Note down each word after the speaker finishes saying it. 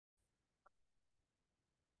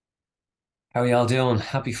How are y'all doing?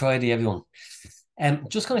 Happy Friday, everyone.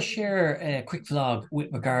 Just going to share a quick vlog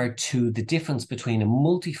with regard to the difference between a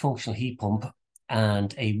multifunctional heat pump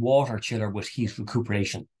and a water chiller with heat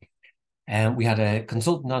recuperation. We had a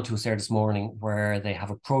consultant on to us there this morning where they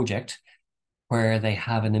have a project where they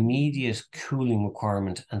have an immediate cooling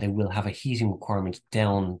requirement and they will have a heating requirement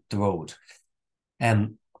down the road.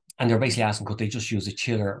 And they're basically asking, could they just use a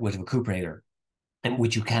chiller with a recuperator? And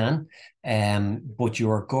which you can, but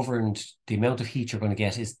you're governed, the amount of heat you're going to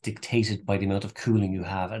get is dictated by the amount of cooling you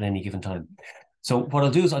have at any given time. So what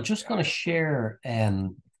I'll do is I'm just going to share a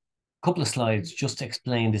couple of slides just to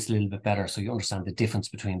explain this a little bit better so you understand the difference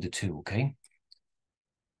between the two, okay?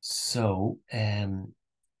 So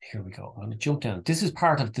here we go. I'm going to jump down. This is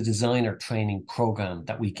part of the designer training program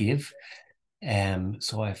that we give.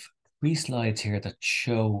 So I have 3 slides here that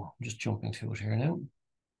show, I'm just jumping to it here now.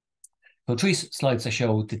 So 3 slides that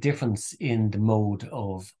show the difference in the mode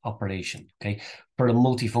of operation, okay, for a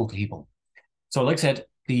multifunctional heat pump. So like I said,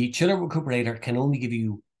 the chiller recuperator can only give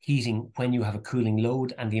you heating when you have a cooling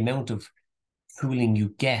load, and the amount of cooling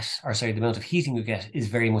you get, or sorry, the amount of heating you get is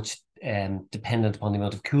very much dependent upon the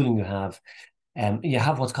amount of cooling you have. You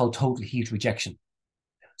have what's called total heat rejection.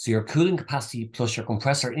 So your cooling capacity plus your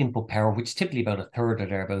compressor input power, which is typically about a third or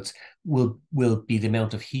thereabouts, will be the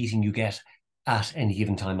amount of heating you get at any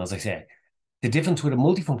given time, as I say. The difference with a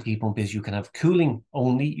multifunctional heat pump is you can have cooling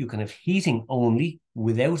only, you can have heating only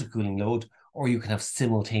without a cooling load, or you can have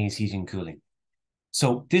simultaneous heating and cooling.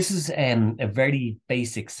 So this is a very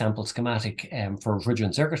basic sample schematic for a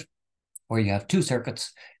refrigerant circuit, where you have 2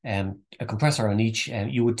 circuits, a compressor on each.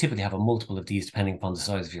 You would typically have a multiple of these depending upon the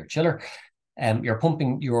size of your chiller. You're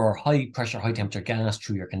pumping your high pressure, high temperature gas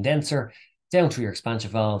through your condenser, down through your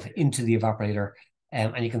expansion valve into the evaporator.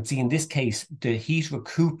 And you can see in this case, the heat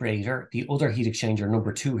recuperator, the other heat exchanger,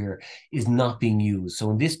 number 2 here, is not being used.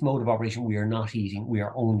 So in this mode of operation, we are not heating, we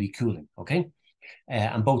are only cooling, okay?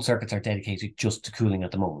 And both circuits are dedicated just to cooling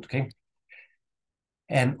at the moment, okay?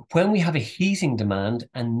 When we have a heating demand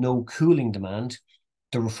and no cooling demand,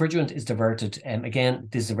 the refrigerant is diverted. Again,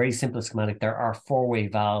 this is a very simple schematic. There are 4-way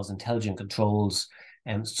valves, intelligent controls,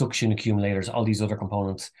 suction accumulators, all these other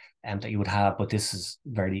components that you would have, but this is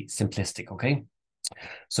very simplistic, okay?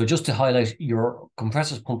 So just to highlight, your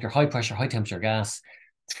compressors pump your high pressure, high temperature gas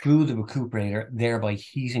through the recuperator, thereby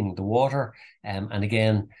heating the water. And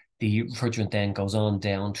again, the refrigerant then goes on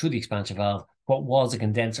down through the expansion valve. What was a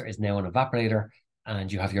condenser is now an evaporator, and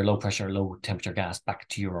you have your low pressure, low temperature gas back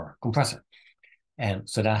to your compressor.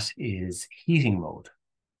 So that is heating mode.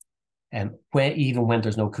 Even when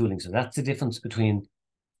there's no cooling. So that's the difference between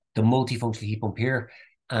the multifunctional heat pump here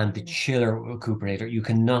and the chiller recuperator. You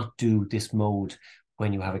cannot do this mode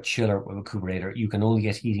when you have a chiller recuperator. You can only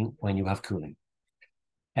get heating when you have cooling.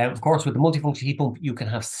 Of course, with the multifunctional heat pump, you can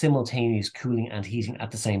have simultaneous cooling and heating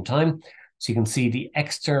at the same time. So you can see the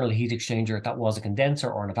external heat exchanger that was a condenser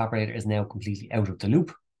or an evaporator is now completely out of the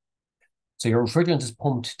loop. So your refrigerant is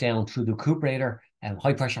pumped down through the recuperator,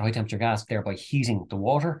 high pressure, high temperature gas, thereby heating the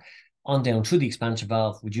water. On down through the expansion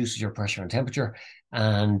valve, reduces your pressure and temperature,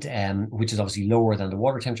 and which is obviously lower than the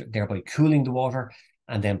water temperature, thereby cooling the water,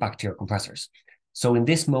 and then back to your compressors. So in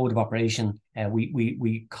this mode of operation,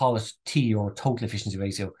 we call it T, or total efficiency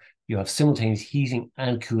ratio. You have simultaneous heating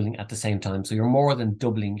and cooling at the same time. So you're more than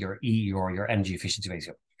doubling your E, or your energy efficiency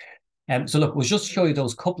ratio. So look, we'll just show you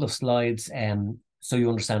those couple of slides so you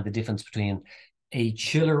understand the difference between a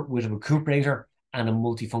chiller with a recuperator and a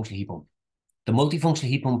multifunctional heat pump. The multifunctional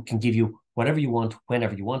heat pump can give you whatever you want,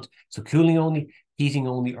 whenever you want. So cooling only, heating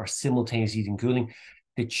only, or simultaneous heating and cooling.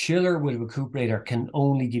 The chiller with a recuperator can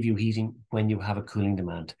only give you heating when you have a cooling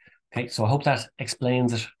demand. Okay, so I hope that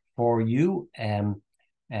explains it for you.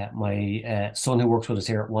 My son who works with us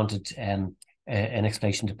here wanted an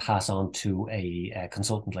explanation to pass on to a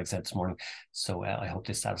consultant, like I said this morning. So I hope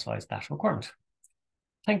this satisfies that requirement.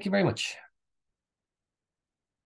 Thank you very much.